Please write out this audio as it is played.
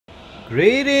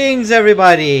Greetings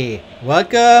everybody!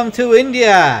 Welcome to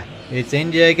India! It's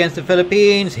India against the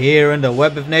Philippines here in the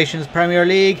Web of Nations Premier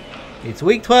League. It's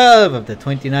week 12 of the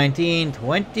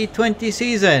 2019-2020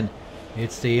 season.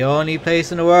 It's the only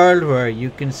place in the world where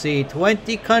you can see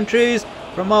 20 countries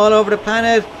from all over the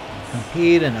planet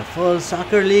compete in a full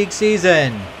soccer league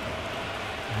season.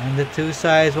 And the two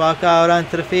sides walk out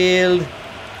onto the field.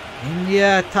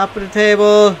 India top of the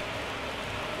table.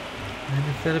 And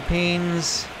the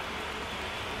Philippines,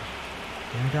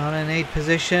 they're down in 8th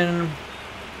position.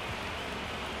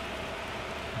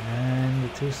 And the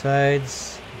two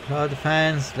sides applaud the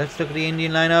fans. Let's look at the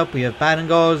Indian lineup. We have Bat and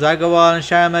goals, Agarwal and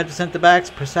Sharma at the centre backs,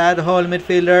 Prasad the holding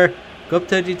midfielder,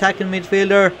 Gupta the attacking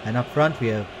midfielder, and up front we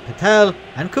have Patel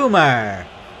and Kumar.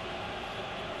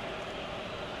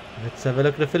 Let's have a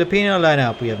look at the Filipino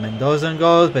lineup. We have Mendoza in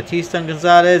goals, Batista and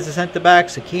Gonzalez the centre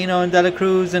backs, Aquino and Dela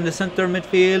Cruz in the centre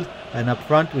midfield, and up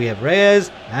front we have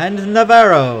Reyes and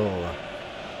Navarro.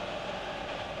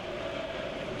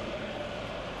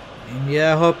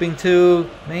 India hoping to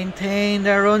maintain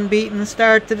their unbeaten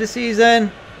start to the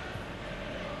season.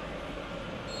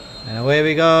 And away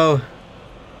we go.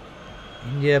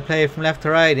 India play from left to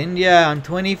right. India on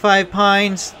 25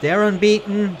 points. They're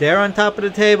unbeaten. They're on top of the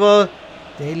table.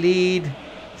 They lead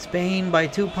Spain by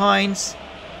 2 points.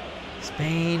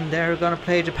 Spain, they're going to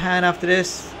play Japan after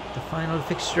this, the final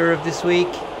fixture of this week.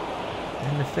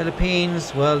 And the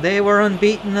Philippines, well, they were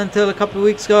unbeaten until a couple of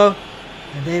weeks ago,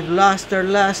 and they've lost their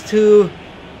last two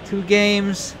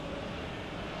games,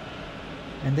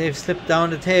 and they've slipped down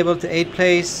the table to 8th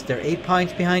place. They're 8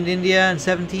 points behind India and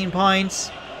 17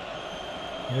 points.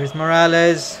 Here's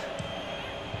Morales.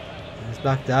 He's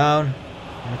blocked down,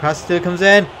 and the cross still comes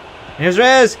in. And here's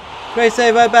Reyes. Great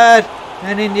save by Bat,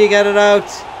 and India get it out.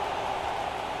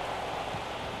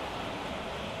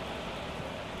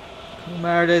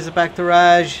 Kumar lays it back to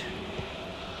Raj.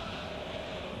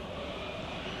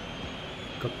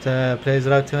 Gupta plays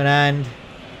it out to an end.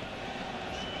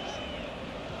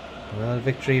 Well,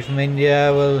 victory from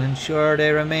India will ensure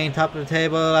they remain top of the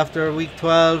table after week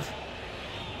 12.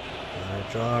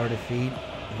 A draw or defeat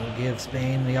will give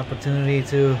Spain the opportunity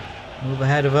to move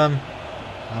ahead of them.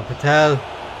 Now Patel,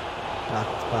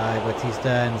 blocked by Batista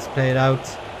and it's played out.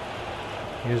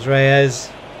 Here's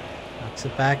Reyes, knocks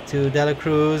it back to Dela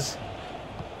Cruz.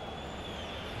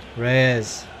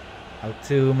 Reyes out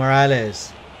to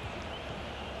Morales,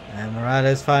 and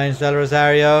Morales finds Del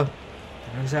Rosario.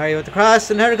 Del Rosario with the cross,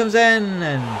 and here it comes in,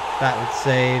 and Bat with the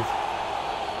save.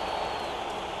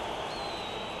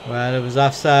 Well, it was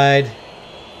offside,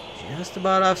 just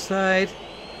about offside.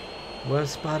 Well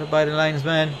spotted by the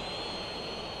linesman.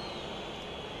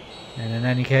 And in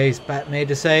any case, Bat made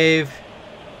the save,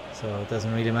 so it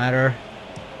doesn't really matter.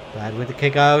 Bat with the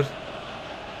kick out.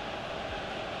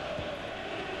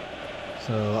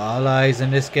 So all eyes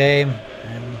in this game,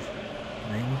 and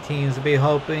many teams will be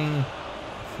hoping the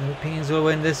Philippines will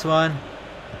win this one.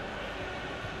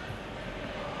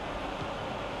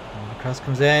 And the cross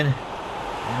comes in,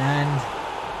 and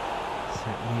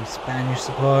certainly Spanish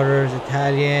supporters,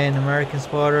 Italian, American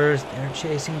supporters, they're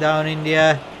chasing down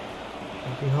India.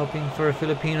 They'll be hoping for a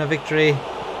Filipino victory.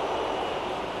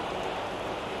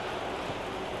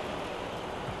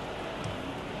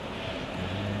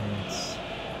 And it's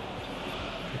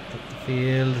picked up the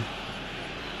field.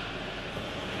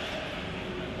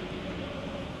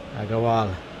 Agarwal.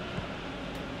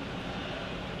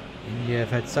 India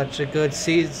have had such a good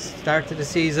start to the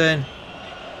season.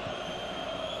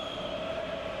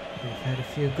 They've had a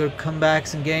few good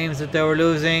comebacks in games that they were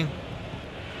losing.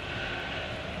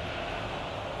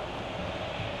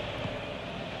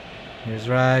 Here's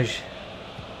Raj.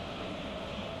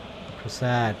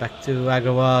 Prasad back to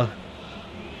Agarwal.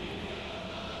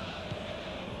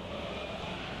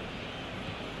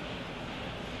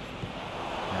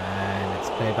 And it's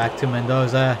played back to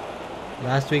Mendoza.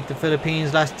 Last week the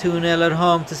Philippines lost 2-0 at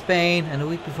home to Spain, and the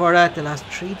week before that they lost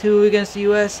 3-2 against the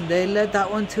US, and they led that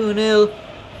one 2-0.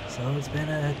 So it's been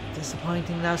a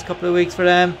disappointing last couple of weeks for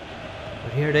them.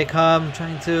 But here they come,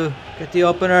 trying to get the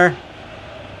opener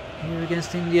here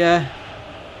against India,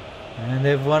 and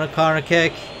they've won a corner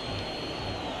kick.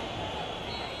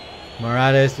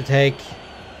 Morales to take,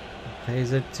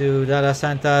 plays it to De Los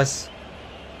Santos,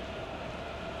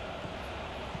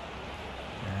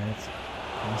 and it's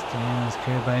crossed in, it's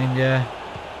cleared by India,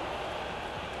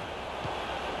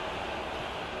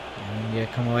 and India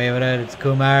come away with it. It's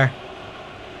Kumar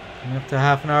coming up to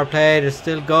half an hour play. They're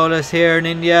still goalless here in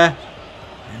India,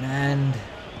 and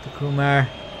to Kumar.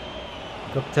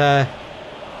 Gupta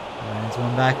runs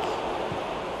one back.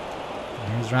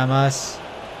 Here's Ramos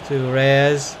to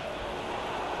Reyes.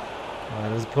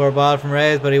 Well, it was a poor ball from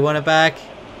Reyes, but he won it back.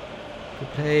 Good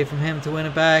play from him to win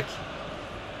it back.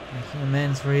 Making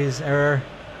amends for his error.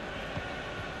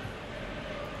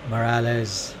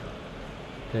 Morales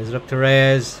plays it up to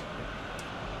Reyes.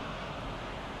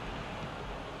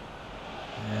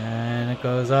 And it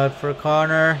goes out for a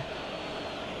corner.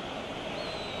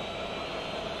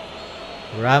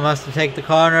 Ramos to take the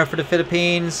corner for the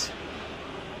Philippines.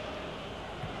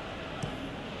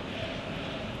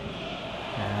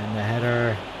 And the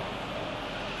header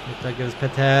looked like it was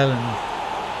Patel, and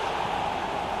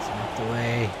it's knocked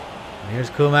away. And here's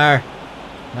Kumar.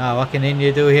 Now what can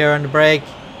India do here on the break?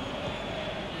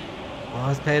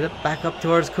 Ball's played it back up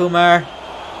towards Kumar.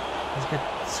 He's got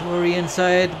Suri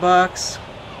inside the box.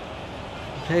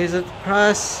 He plays it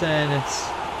across and it's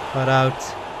cut out.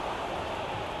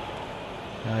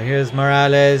 Now here's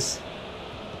Morales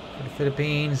for the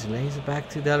Philippines. Lays it back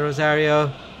to Del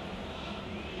Rosario.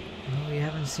 We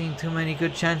haven't seen too many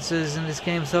good chances in this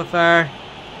game so far.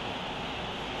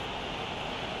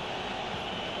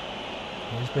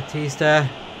 Here's Batista.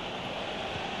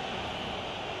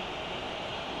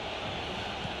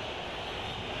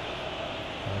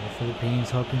 The Philippines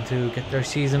hoping to get their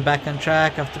season back on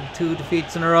track after 2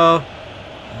 defeats in a row.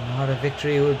 And what a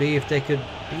victory it would be if they could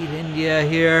beat India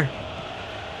here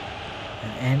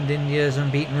and end India's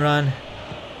unbeaten run.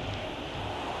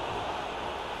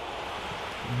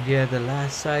 India, the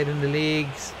last side in the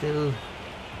league, still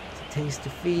to taste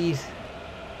defeat.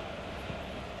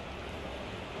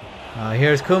 Oh,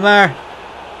 here's Kumar.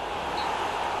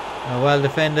 Oh, well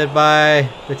defended by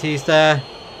Batista.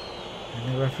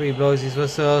 And the referee blows his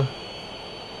whistle. I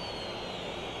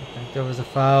think there was a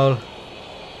foul.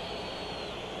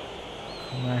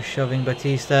 Kumar shoving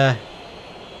Batista.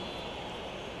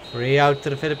 Free out to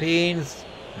the Philippines.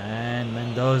 And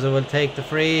Mendoza will take the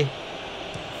free.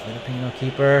 Filipino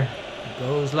keeper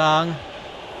goes long.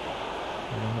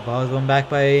 And the ball's won back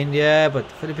by India, but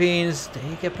the Philippines,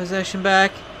 they get possession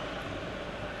back.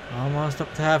 Almost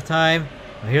up to half time.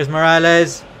 Here's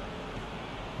Morales.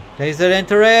 Plays it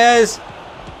into Reyes.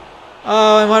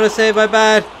 Oh, and what a save by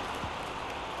Bat.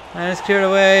 And it's cleared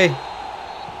away.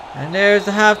 And there's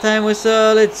the halftime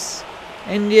whistle. It's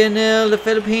India 0, the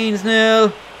Philippines 0.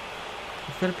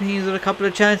 The Philippines with a couple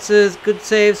of chances. Good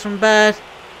saves from Bat.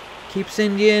 Keeps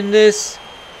India in this.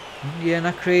 India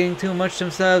not creating too much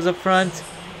themselves up front.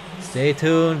 Stay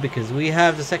tuned because we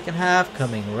have the second half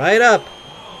coming right up.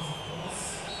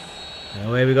 And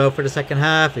away we go for the second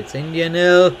half. It's India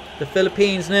 0, the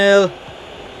Philippines 0. The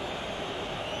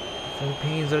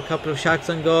Philippines with a couple of shots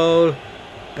on goal.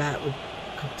 Bat with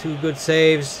 2 good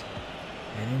saves.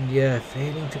 And India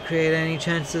failing to create any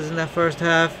chances in that first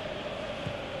half.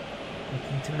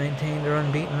 Looking to maintain their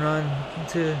unbeaten run. Looking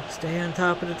to stay on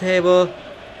top of the table.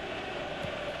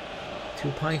 2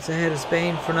 points ahead of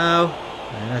Spain for now.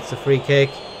 And that's a free kick.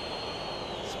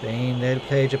 Spain, they'll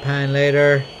play Japan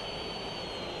later.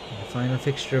 The final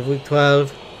fixture of week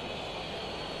 12.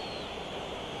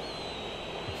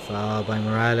 Foul by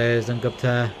Morales and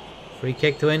Gupta. Free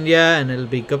kick to India, and it'll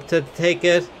be Gupta to take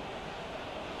it.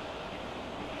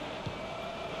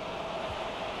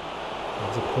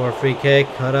 That's a poor free kick,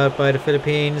 cut out by the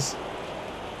Philippines.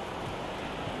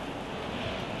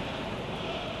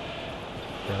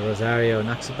 Del Rosario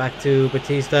knocks it back to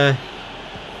Batista.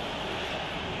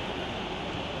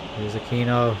 Here's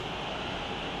Aquino.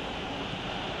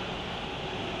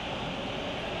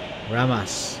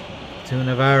 Ramos to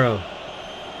Navarro.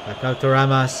 Back out to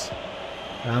Ramos.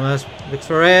 Ramos looks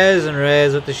for Reyes, and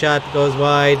Reyes with the shot goes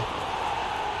wide.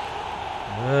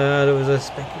 There was a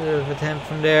speculative attempt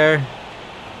from there.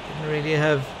 Didn't really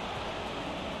have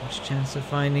much chance of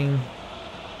finding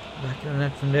back of the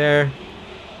net from there.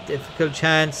 Difficult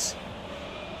chance.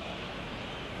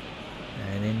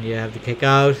 And India have to kick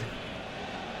out.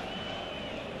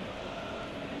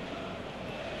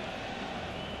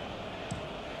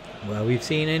 Well, we've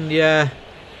seen India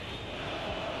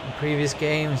in previous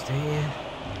games. They've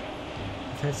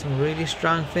had some really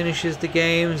strong finishes to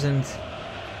games, and so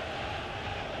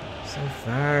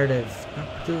far they've not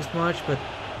produced much, but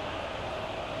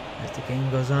as the game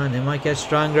goes on they might get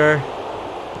stronger.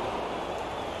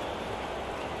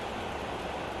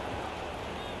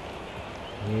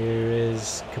 Here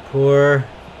is Kapoor.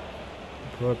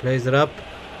 Kapoor plays it up.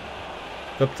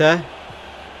 Gupta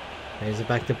plays it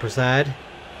back to Prasad.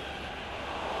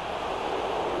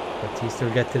 Batista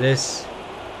will get to this.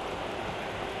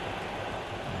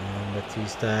 And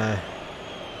Batista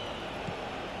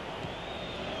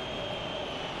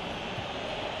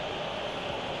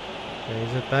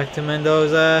plays it back to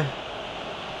Mendoza.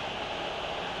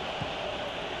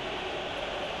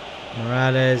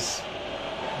 Morales.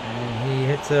 And he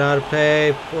hits it out of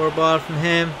play. Poor ball from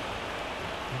him.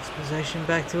 Next possession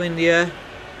back to India.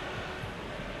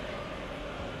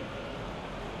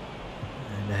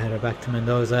 And the header back to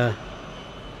Mendoza.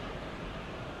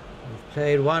 We've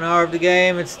played 1 hour of the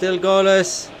game. It's still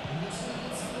goalless.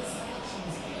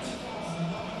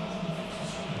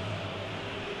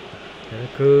 De La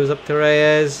Cruz up to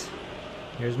Reyes.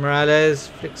 Here's Morales.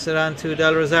 Flicks it on to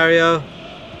Del Rosario.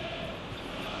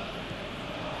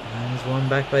 And it's won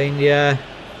back by India.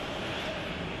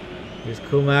 Here's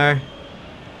Kumar.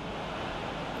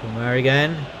 Kumar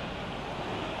again.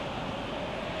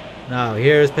 Now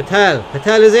here's Patel.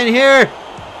 Patel is in here.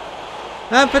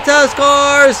 And Patel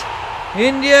scores.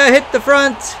 India hit the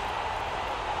front.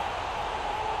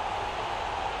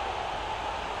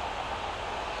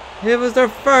 It was their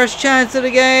first chance of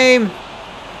the game.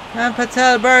 And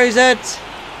Patel buries it.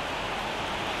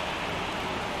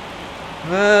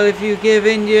 Well, if you give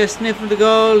India a sniff of the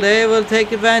goal, they will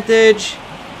take advantage.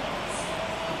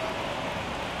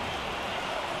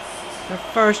 Their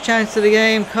first chance of the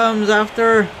game comes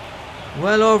after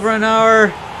well over an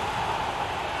hour.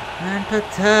 And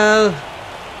Patel,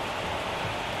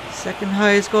 second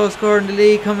highest goal scorer in the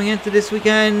league coming into this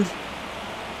weekend.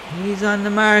 He's on the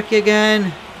mark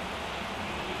again.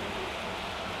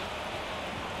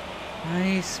 And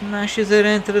he smashes it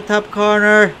into the top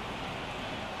corner.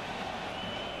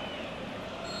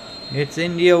 It's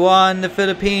India 1, the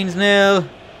Philippines 0.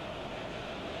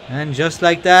 And just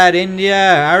like that,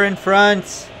 India are in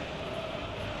front.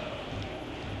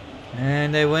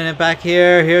 And they win it back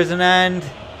here. Here's Anand.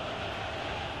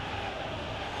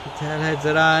 Patel heads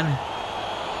it on.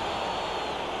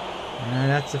 And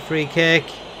that's a free kick.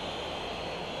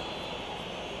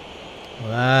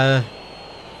 Well,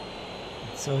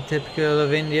 it's so typical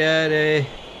of India.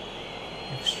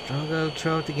 They've struggled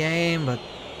throughout the game, but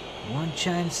one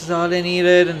chance is all they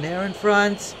needed, and they're in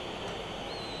front.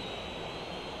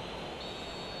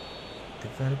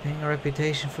 Developing a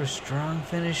reputation for strong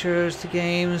finishers to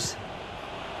games.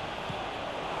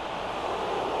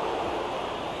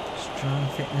 Strong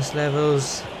fitness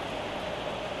levels.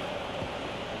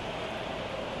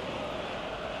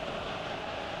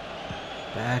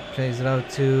 Back plays it out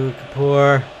to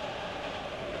Kapoor.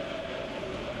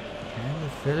 Can the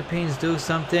Philippines do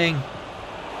something?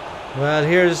 Well,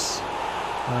 here's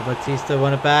Batista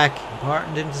won it back.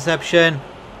 Important interception.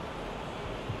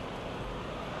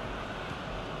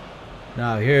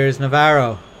 Now here's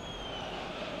Navarro.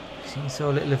 Seen so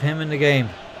little of him in the game.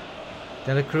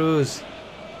 De La Cruz.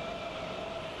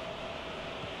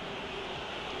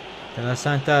 De Los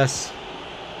Santos.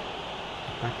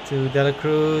 Back to De La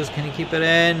Cruz. Can he keep it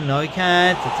in? No, he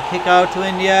can't. It's a kick out to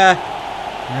India.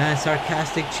 And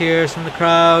sarcastic cheers from the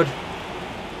crowd.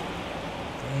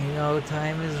 They know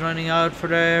time is running out for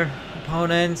their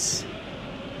opponents.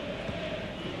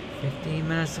 15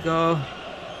 minutes to go.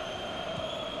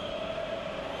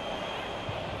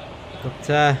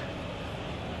 Gupta.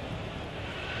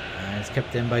 And it's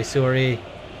kept in by Suri.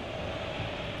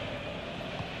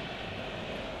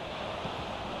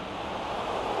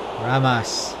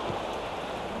 Ramas.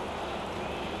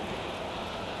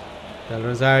 Del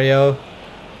Rosario.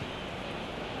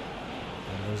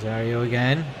 Del Rosario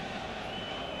again.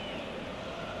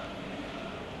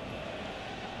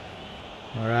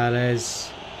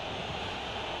 Morales.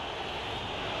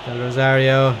 Del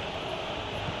Rosario.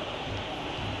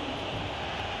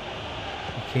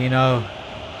 Aquino.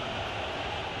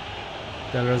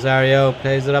 Del Rosario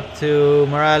plays it up to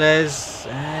Morales,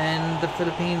 and the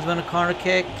Philippines win a corner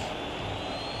kick.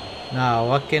 Now,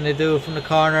 what can they do from the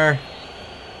corner?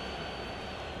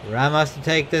 Ramos to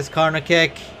take this corner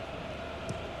kick.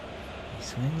 He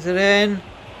swings it in.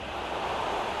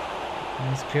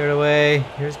 And it's cleared away.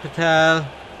 Here's Patel.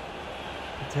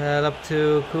 Patel up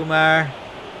to Kumar.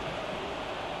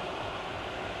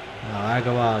 Now,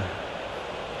 Agarwal.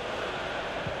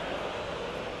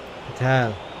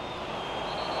 Patel.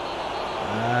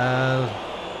 Well,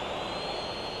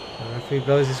 the referee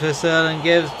blows his whistle and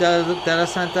gives De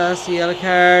Los Santos the yellow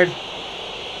card.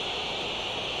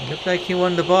 It looked like he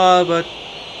won the ball, but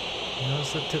he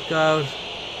also took out.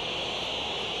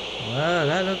 Well,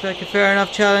 that looked like a fair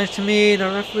enough challenge to me. The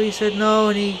referee said no,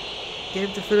 and he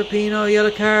gave the Filipino a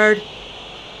yellow card.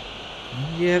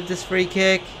 And you have this free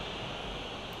kick.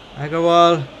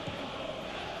 Agarwal.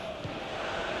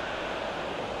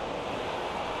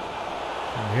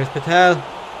 Here's Patel.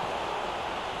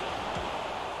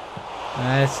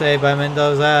 Nice save by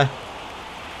Mendoza.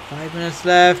 5 minutes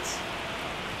left.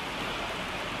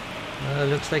 Well, it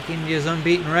looks like India's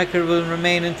unbeaten record will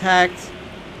remain intact.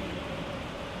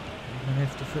 Even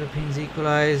if the Philippines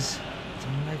equalise, It's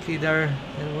unlikely they'll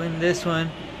win this one.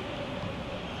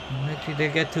 Unlikely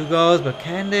they'll get 2 goals, but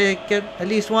can they get at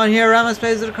least one here? Ramos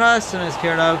plays it across and it's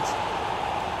cleared out.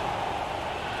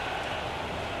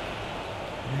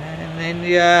 And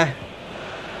India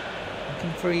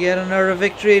looking for yet another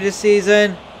victory this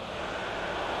season.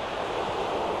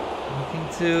 Looking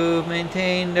to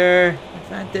maintain their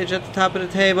advantage at the top of the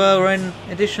table. We're in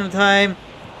additional time.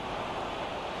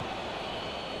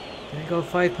 They go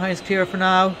 5 points clear for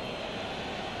now.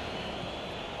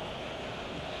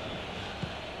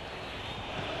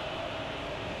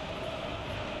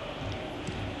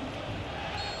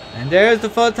 And there's the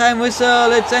full-time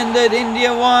whistle. It's ended.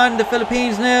 India 1, the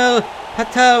Philippines 0.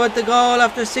 Patel with the goal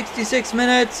after 66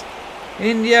 minutes.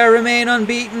 India remain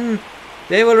unbeaten.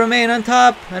 They will remain on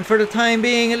top, and for the time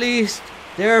being at least,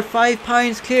 they're 5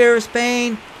 points clear of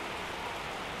Spain.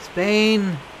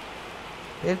 Spain,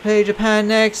 they'll play Japan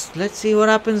next. Let's see what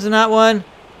happens in that one.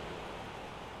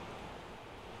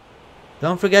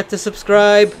 Don't forget to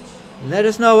subscribe. Let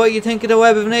us know what you think of the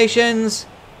Web of Nations.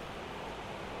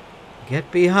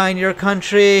 Get behind your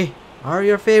country or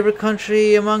your favorite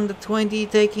country among the 20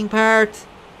 taking part.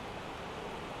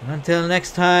 And until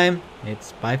next time,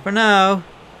 it's bye for now.